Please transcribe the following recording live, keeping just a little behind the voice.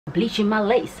Bleaching my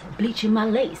lace, bleaching my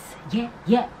lace. Yeah,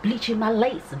 yeah, bleaching my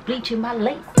lace, bleaching my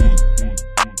lace.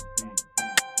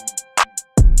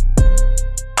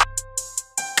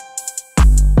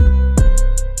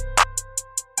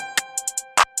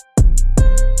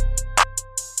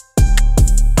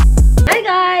 Hey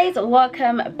guys,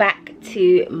 welcome back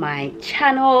to my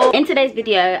channel. In today's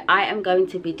video, I am going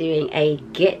to be doing a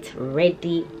get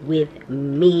ready with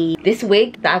me. This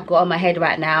wig that I've got on my head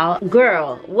right now,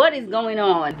 girl, what is going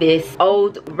on? This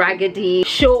old raggedy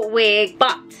short wig,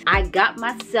 but I got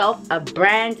myself a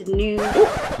brand new. Who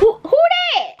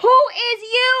that? Who is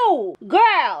you? Girl,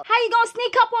 how you gonna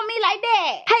sneak up on me like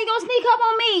that? How you gonna sneak up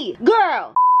on me?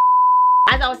 Girl.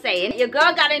 As I was saying, your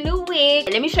girl got a new wig.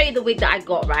 Let me show you the wig that I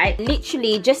got, right?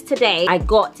 Literally just today, I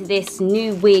got this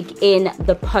new wig in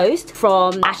the post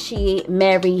from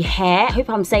Ashimary Hair. I hope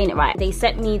I'm saying it right. They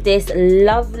sent me this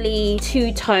lovely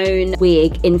two-tone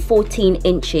wig in 14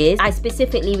 inches. I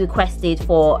specifically requested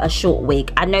for a short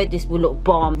wig. I know this will look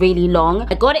bomb, really long.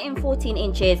 I got it in 14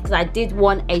 inches because I did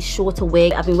want a shorter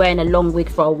wig. I've been wearing a long wig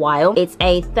for a while. It's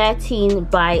a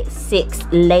 13x6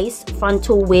 lace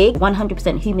frontal wig,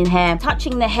 100% human hair.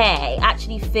 Touching the hair, it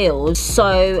actually feels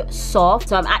so soft,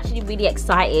 so I'm actually really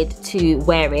excited to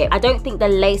wear it. I don't think the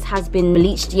lace has been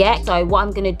bleached yet, so what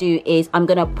I'm gonna do is I'm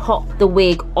gonna pop the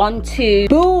wig onto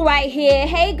boo right here.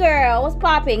 Hey girl, what's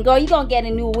popping? Girl, you gonna get a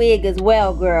new wig as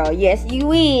well, girl. Yes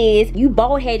you is. You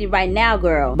bald headed right now,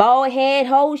 girl. Bald head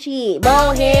whole shit,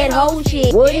 bald head whole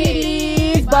shit. What it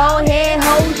is, bald head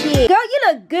whole shit. Girl, you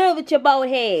look good with your bald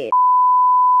head.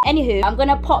 Anywho, I'm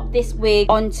gonna pop this wig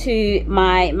onto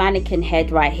my mannequin head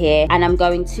right here, and I'm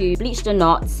going to bleach the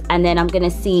knots, and then I'm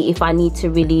gonna see if I need to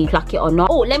really pluck it or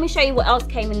not. Oh, let me show you what else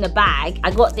came in the bag.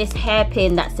 I got this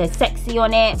hairpin that says sexy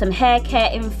on it, some hair care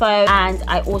info, and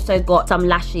I also got some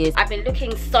lashes. I've been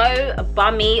looking so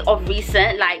bummy of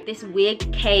recent. Like, this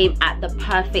wig came at the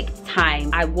perfect time.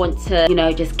 I want to, you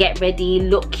know, just get ready,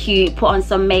 look cute, put on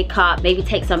some makeup, maybe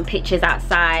take some pictures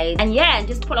outside, and yeah, and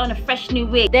just put on a fresh new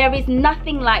wig. There is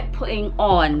nothing like putting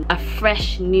on a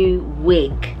fresh new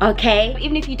wig, okay?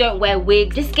 Even if you don't wear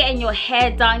wigs, just getting your hair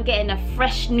done, getting a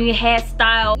fresh new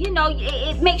hairstyle, you know,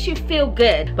 it makes you feel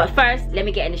good. But first, let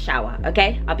me get in the shower,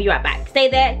 okay? I'll be right back. Stay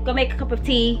there, go make a cup of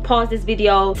tea, pause this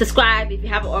video, subscribe if you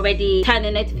haven't already, turn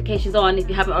the notifications on if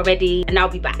you haven't already, and I'll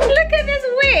be back. Look at this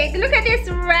wig, look at this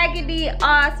raggedy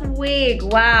ass wig.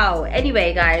 Wow.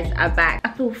 Anyway guys, I'm back.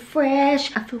 I feel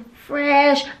fresh, I feel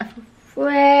fresh, I feel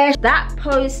fresh. That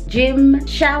post gym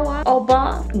shower or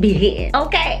bath be hitting,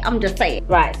 okay? I'm just saying.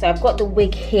 Right, so I've got the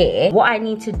wig here. What I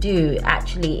need to do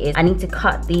actually is I need to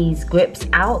cut these grips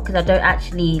out, because I don't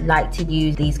actually like to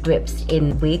use these grips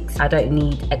in wigs. I don't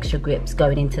need extra grips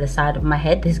going into the side of my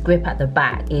head. This grip at the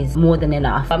back is more than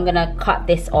enough. I'm gonna cut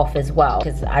this off as well,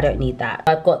 because I don't need that.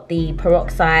 I've got the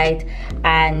peroxide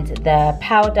and the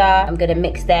powder. I'm gonna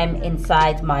mix them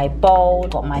inside my bowl.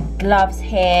 Got my gloves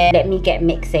here. Let me get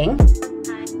mixing.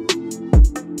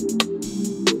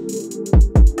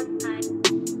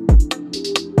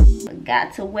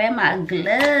 Got to wear my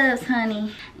gloves,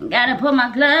 honey. Gotta put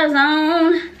my gloves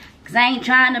on, cause I ain't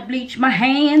trying to bleach my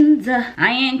hands.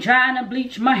 I ain't trying to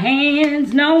bleach my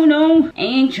hands, no, no.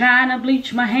 Ain't trying to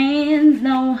bleach my hands,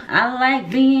 no. I like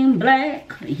being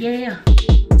black, yeah.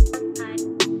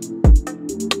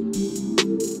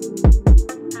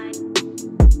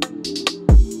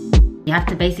 You have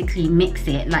to basically mix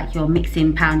it like you're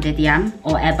mixing pounded yam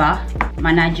or eba.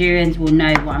 My Nigerians will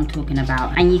know what I'm talking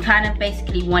about. And you kind of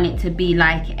basically want it to be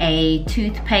like a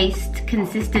toothpaste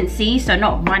consistency, so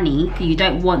not runny. You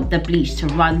don't want the bleach to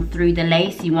run through the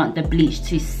lace. You want the bleach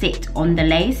to sit on the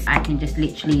lace. I can just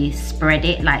literally spread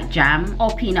it like jam,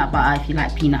 or peanut butter if you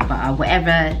like peanut butter.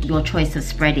 Whatever your choice of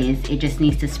spread is, it just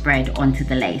needs to spread onto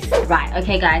the lace. Right,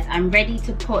 okay guys, I'm ready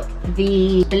to put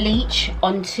the bleach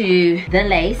onto the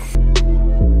lace.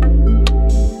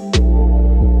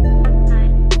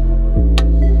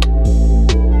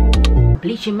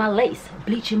 Bleaching my lace,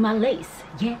 bleaching my lace,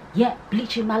 yeah, yeah,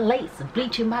 bleaching my lace,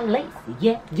 bleaching my lace,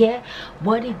 yeah, yeah.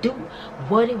 What it do,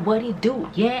 what it do,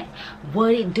 yeah.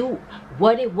 What it do,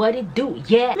 what it do,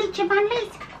 yeah. Bleaching my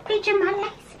lace, bleaching my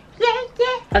lace. Yeah,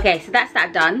 yeah. Okay, so that's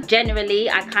that done. Generally,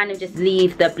 I kind of just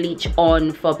leave the bleach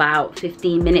on for about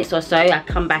 15 minutes or so. I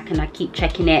come back and I keep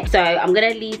checking it. So I'm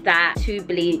gonna leave that to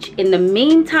bleach. In the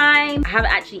meantime, I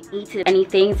haven't actually eaten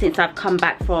anything since I've come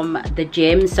back from the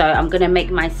gym. So I'm gonna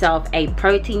make myself a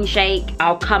protein shake.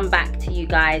 I'll come back to you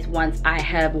guys once I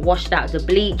have washed out the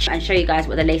bleach and show you guys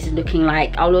what the lace is looking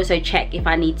like. I'll also check if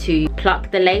I need to pluck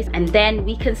the lace, and then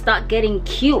we can start getting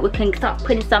cute. We can start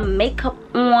putting some makeup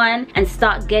on and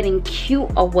start getting looking cute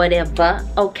or whatever,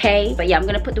 okay? But yeah, I'm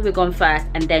gonna put the wig on first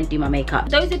and then do my makeup.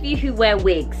 Those of you who wear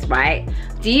wigs, right,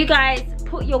 do you guys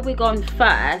put your wig on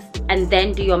first and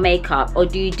then do your makeup, or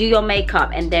do you do your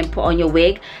makeup and then put on your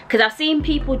wig? Because I've seen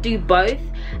people do both,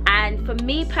 and for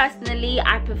me personally,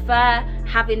 I prefer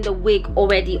having the wig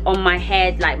already on my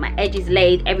head, like my edges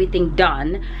laid, everything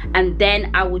done, and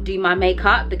then I will do my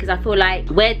makeup, because I feel like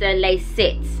where the lace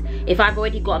sits, if I've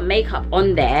already got makeup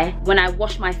on there, when I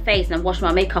wash my face and wash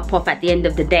my makeup off at the end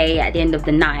of the day, at the end of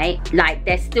the night, like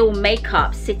there's still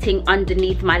makeup sitting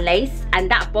underneath my lace,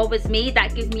 and that bothers me,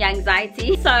 that gives me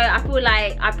anxiety. So I feel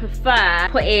like I prefer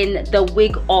putting the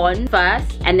wig on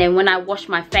first, and then when I wash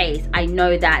my face, I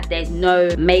know that there's no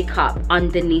makeup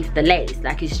underneath the lace,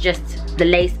 like it's just the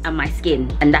lace and my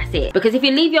skin, and that's it. Because if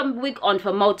you leave your wig on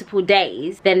for multiple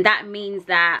days, then that means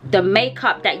that the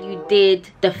makeup that you did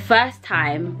the first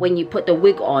time when you put the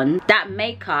wig on, that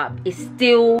makeup is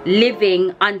still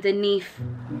living underneath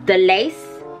the lace,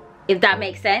 if that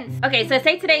makes sense. Okay, so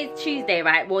say today is Tuesday,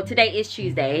 right? Well, today is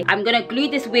Tuesday. I'm gonna glue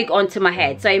this wig onto my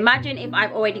head. So imagine if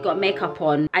I've already got makeup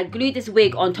on, I glue this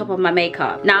wig on top of my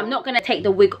makeup. Now I'm not gonna take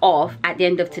the wig off at the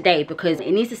end of today, because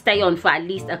it needs to stay on for at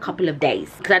least a couple of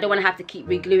days, because I don't want to have to keep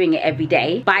re-gluing it every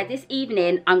day. By this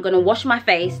evening, I'm gonna wash my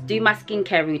face, do my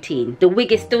skincare routine. The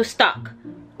wig is still stuck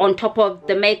on top of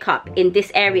the makeup in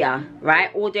this area,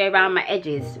 right, all the way around my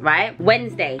edges, right?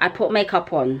 Wednesday, I put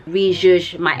makeup on,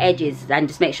 re-zhuzh my edges and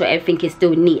just make sure everything is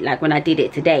still neat, like when I did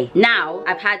it today. Now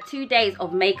I've had 2 days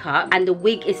of makeup and the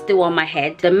wig is still on my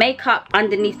head. The makeup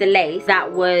underneath the lace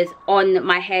that was on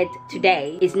my head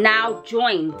today is now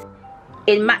joined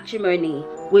in matrimony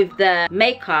with the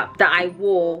makeup that I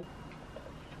wore.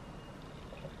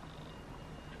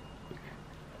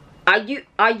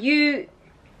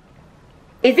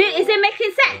 Is it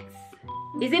making sense?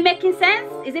 Is it making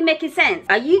sense? Is it making sense?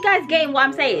 Are you guys getting what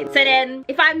I'm saying? So then,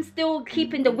 if I'm still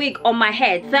keeping the wig on my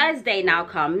head, Thursday now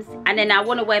comes, and then I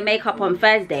want to wear makeup on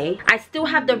Thursday, I still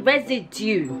have the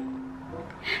residue.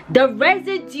 The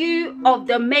residue of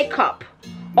the makeup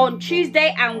on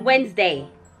Tuesday and Wednesday.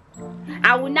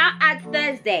 I will now add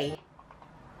Thursday.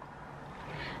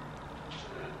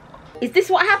 Is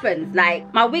this what happens?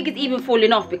 Like, my wig is even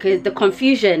falling off because the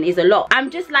confusion is a lot.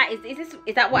 I'm just like,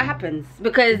 is that what happens?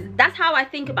 Because that's how I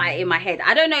think about it in my head.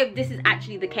 I don't know if this is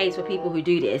actually the case for people who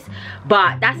do this,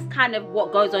 but that's kind of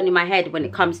what goes on in my head when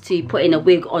it comes to putting a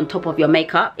wig on top of your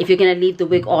makeup. If you're gonna leave the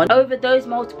wig on, over those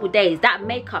multiple days, that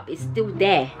makeup is still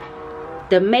there.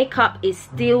 The makeup is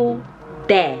still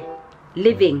there,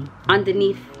 living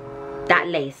underneath that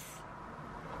lace.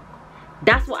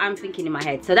 That's what I'm thinking in my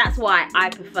head. So that's why I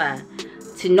prefer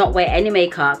to not wear any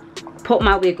makeup, put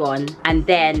my wig on, and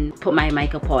then put my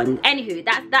makeup on. Anywho,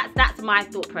 that's my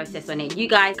thought process on it. You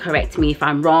guys correct me if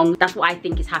I'm wrong. That's what I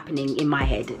think is happening in my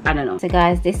head. I don't know. So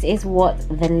guys, this is what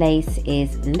the lace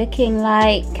is looking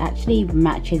like. Actually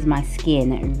matches my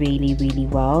skin really, really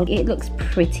well. It looks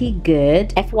pretty good.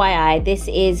 FYI, this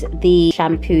is the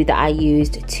shampoo that I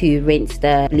used to rinse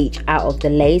the bleach out of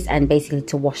the lace and basically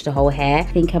to wash the whole hair. I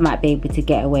think I might be able to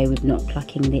get away with not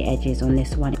plucking the edges on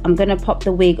this one. I'm gonna pop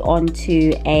the wig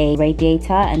onto a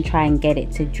radiator and try and get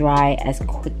it to dry as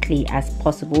quickly as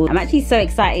possible. I'm actually so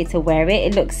excited to wear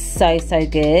it. It looks so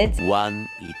good. One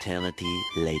eternity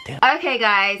later. Okay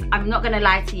guys, I'm not gonna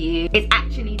lie to you, it's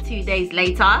actually 2 days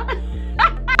later.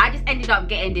 I just ended up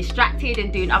getting distracted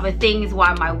and doing other things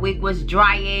while my wig was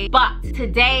drying. But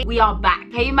today we are back.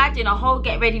 Can you imagine a whole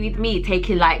get ready with me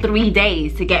taking like 3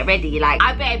 days to get ready? Like,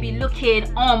 I better be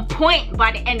looking on point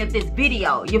by the end of this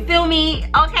video. You feel me?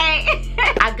 Okay.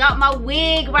 I got my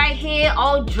wig right here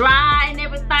all dry and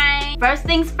everything. First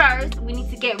things first, we need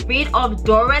to get rid of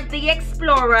Dora the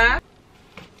Explorer.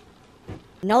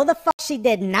 No, the fuck she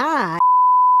did not.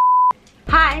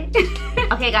 Hi.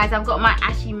 Okay guys, I've got my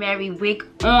Ashimary wig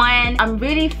on. I'm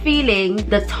really feeling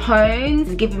the tones.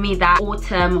 It's giving me that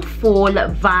autumn fall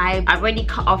vibe. I've already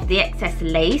cut off the excess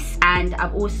lace and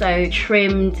I've also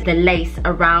trimmed the lace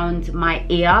around my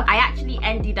ear. I actually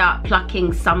ended up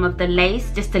plucking some of the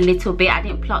lace, just a little bit. I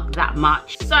didn't pluck that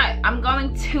much. So I'm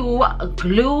going to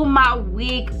glue my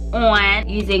wig on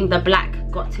using the black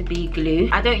Got2b glue.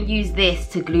 I don't use this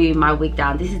to glue my wig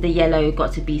down. This is the yellow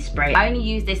Got2b spray. I only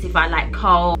use this if I like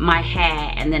curl my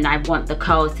hair and then I want the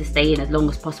curls to stay in as long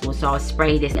as possible, so I'll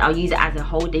spray this. I'll use it as a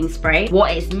holding spray,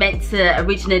 what it's meant to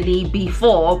originally be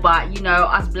for, but you know,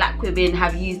 us black women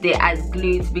have used it as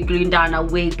glue to be gluing down our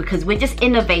wig because we're just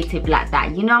innovative like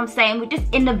that. You know what I'm saying? We're just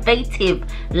innovative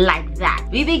like that.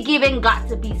 We be giving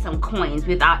Got2b some coins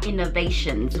with our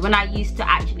innovations. When I used to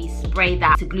actually spray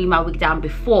that to glue my wig down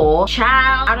before, child,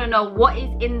 around. I don't know what is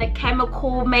in the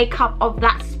chemical makeup of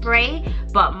that spray,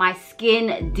 but my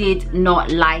skin did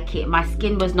not like it. My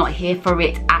skin was not here for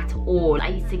it at all. I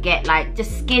used to get like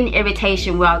just skin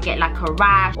irritation where I'll get like a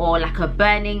rash or like a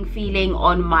burning feeling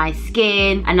on my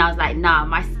skin, and I was like, nah,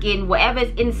 my skin, whatever's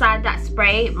inside that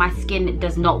spray, my skin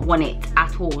does not want it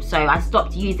at all. So I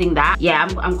stopped using that. Yeah,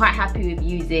 I'm quite happy with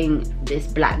using this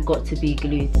black Got To Be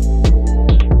glue.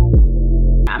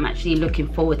 I'm actually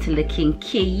looking forward to looking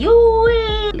cute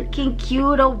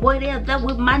or whatever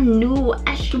with my new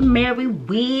Ashimary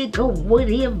wig or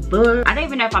whatever. I don't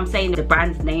even know if I'm saying the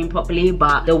brand's name properly,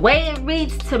 but the way it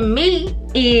reads to me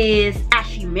is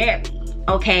Ashimary.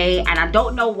 Okay, and I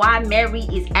don't know why Mary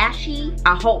is ashy.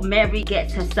 I hope Mary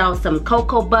gets herself some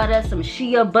cocoa butter, some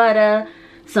shea butter,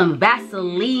 some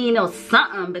Vaseline or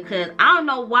something, because I don't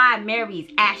know why Mary's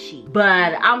ashy,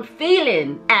 but I'm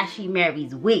feeling Ashy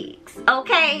Mary's wigs,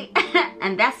 okay?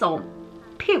 And that's on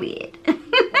period.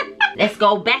 Let's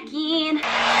go back in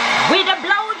with the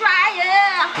blow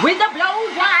dryer, with the blow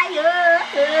dryer.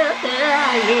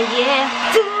 Yeah, yeah.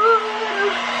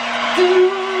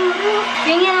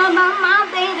 Thinking about my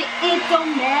baby, it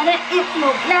don't matter if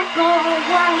no black or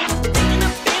white.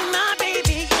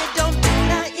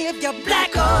 You're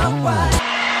black or white.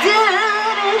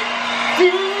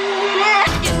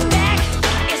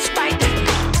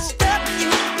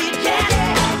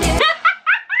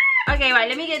 Okay, right,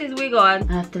 let me get this wig on.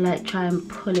 I have to like try and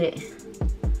pull it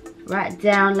right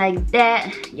down like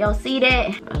that. Y'all see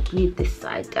that? I'll glue this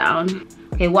side down.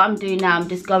 Okay, what I'm doing now, I'm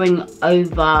just going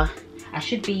over. I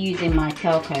should be using my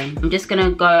tail comb. I'm just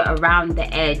gonna go around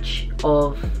the edge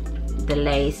of the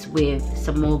lace with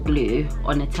some more glue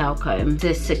on the tail comb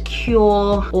to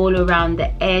secure all around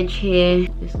the edge here.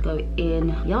 Just go in.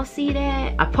 Y'all see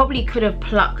that? I probably could have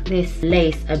plucked this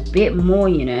lace a bit more,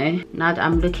 you know, now that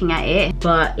I'm looking at it,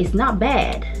 but it's not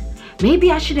bad.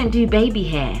 Maybe I shouldn't do baby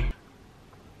hair.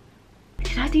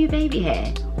 Should I do baby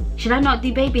hair? Should I not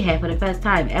do baby hair for the first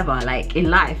time ever, like in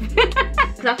life?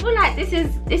 Because I feel like this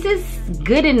is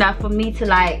good enough for me to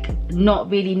like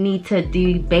not really need to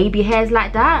do baby hairs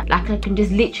like that. Like I can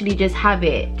just literally just have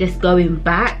it just going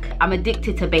back. I'm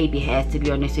addicted to baby hairs, to be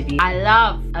honest with you. I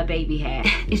love a baby hair.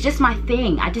 It's just my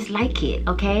thing. I just like it,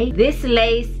 okay? This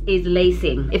lace is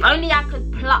lacing. If only I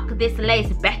could pluck this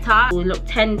lace better, it would look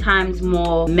 10 times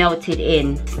more melted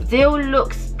in. Still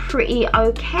looks pretty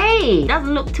okay.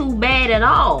 Doesn't look too bad at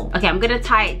all. Okay, I'm gonna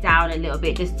tie it down a little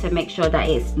bit just to make sure that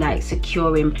it's like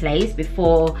secure in place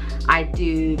before I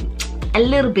do a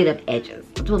little bit of edges.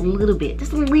 Just a little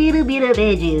bit of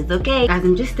edges, okay? Guys,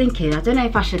 I'm just thinking, I don't know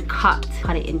if I should cut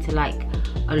it into like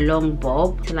a long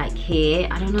bob to like here.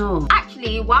 I don't know.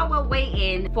 Actually, while we're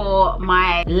waiting for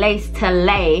my lace to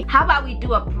lay, how about we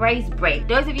do a praise break?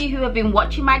 Those of you who have been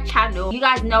watching my channel, you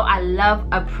guys know I love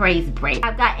a praise break.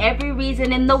 I've got every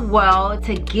reason in the world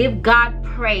to give God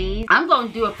praise. I'm gonna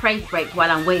do a praise break while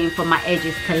I'm waiting for my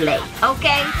edges to lay,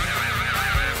 okay?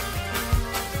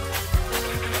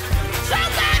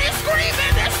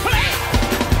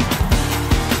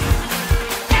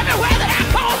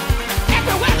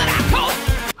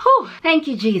 Thank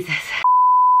you, Jesus.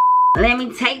 Let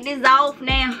me take this off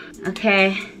now.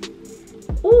 Okay.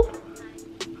 Ooh.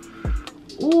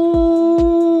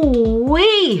 Ooh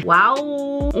wee. Wow.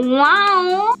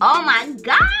 Wow. Oh my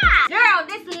God. Girl,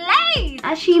 this lace.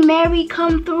 Ashimary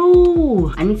come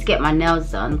through. I need to get my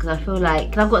nails done because I feel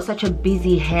like I've got such a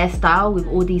busy hairstyle with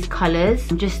all these colors.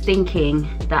 I'm just thinking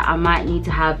that I might need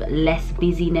to have less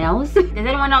busy nails. Does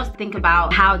anyone else think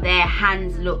about how their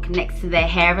hands look next to their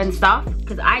hair and stuff?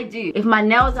 Because I do. If my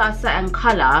nails are a certain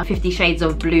color, 50 shades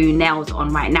of blue nails on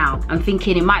right now, I'm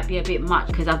thinking it might be a bit much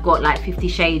because I've got like 50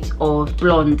 shades of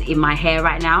blonde in my hair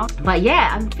right now. But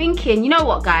yeah, I'm thinking, you know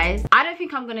what guys? I don't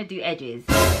think I'm gonna do edges.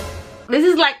 This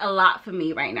is like a lot for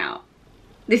me right now.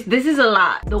 This is a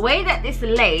lot. The way that this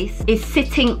lace is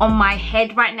sitting on my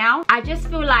head right now, I just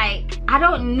feel like I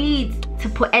don't need to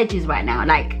put edges right now.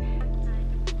 Like,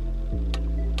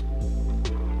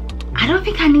 I don't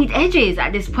think I need edges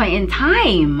at this point in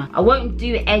time. I won't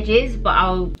do edges, but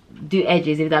I'll do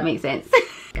edges if that makes sense.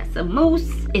 Got some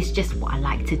mousse. It's just what I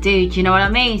like to do. Do you know what I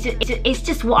mean? It's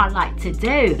just what I like to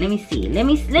do. Let me see. Let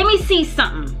me see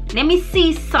something. Let me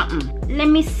see something. Let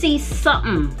me see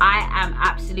something. I am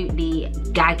absolutely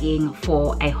gagging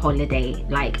for a holiday.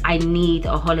 Like, I need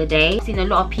a holiday. I've seen a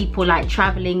lot of people like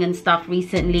traveling and stuff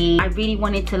recently. I really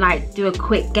wanted to like do a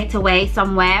quick getaway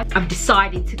somewhere. I've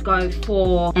decided to go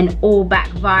for an all back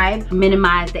vibe.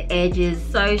 Minimize the edges.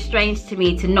 So strange to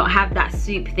me to not have that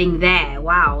soup thing there.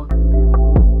 Wow.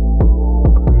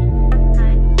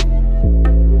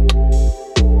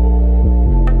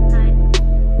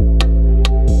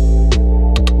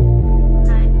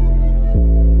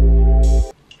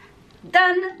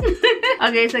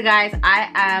 Okay, so guys, I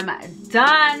am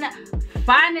done.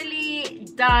 Finally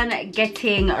done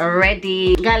getting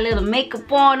ready. Got a little makeup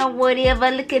on or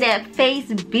whatever. Look at that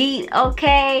face beat,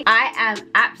 okay? I am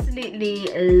absolutely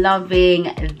loving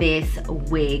this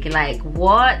wig. Like,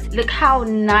 what? Look how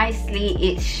nicely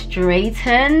it's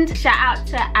straightened. Shout out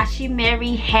to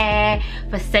Ashimary Hair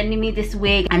for sending me this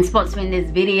wig and sponsoring this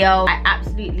video. I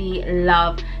absolutely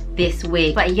love this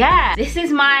wig. But yeah, this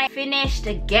is my finished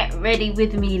get ready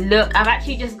with me look. I've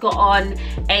actually just got on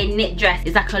a knit dress.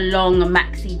 It's like a long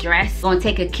maxi dress. I'm gonna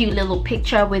take a cute little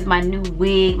picture with my new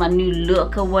wig, my new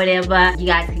look or whatever. You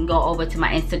guys can go over to my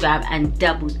Instagram and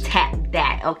double tap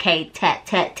that, okay? Tap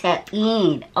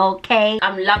in, okay?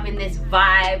 I'm loving this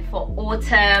vibe for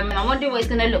autumn. I wonder what it's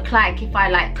gonna look like if I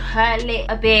like curl it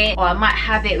a bit, or I might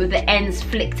have it with the ends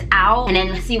flicked out and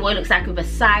then see what it looks like with a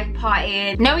side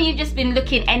parted. Knowing you've just been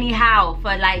looking anyhow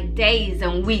for like days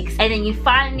and weeks, and then you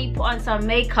finally put on some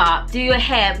makeup, do your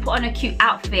hair, put on a cute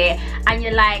outfit, and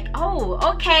you're like, oh,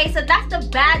 okay, so that's the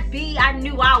bad bee I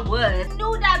knew I was. I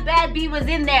knew that bad bee was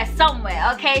in there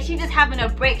somewhere, okay? She's just having a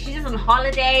break, she's just on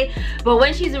holiday, but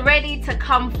when she's ready to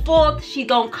come forth, she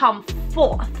gonna come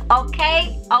forth,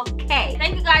 okay? Okay,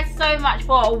 thank you guys so much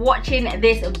for watching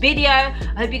this video. I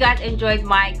hope you guys enjoyed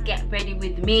my get ready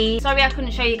with me. Sorry I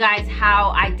couldn't show you guys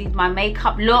how I did my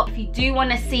makeup look. If you do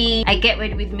want to see a get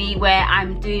ready with me where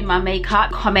I'm doing my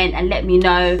makeup, comment and let me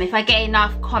know. If I get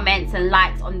enough comments and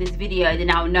likes on this video,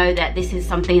 then I'll know that this is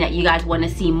something that you guys want to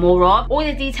see more of. All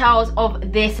the details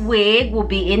of this wig will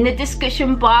be in the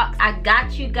description box. I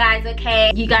got you guys,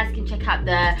 okay? You guys can check out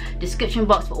the description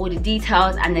box for all the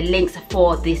details and the links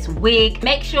for this wig.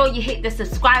 Make sure you hit the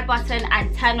subscribe button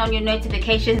and turn on your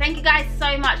notifications. Thank you guys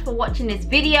so much for watching this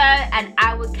video, and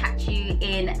I will catch you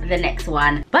in the next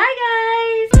one. Bye guys.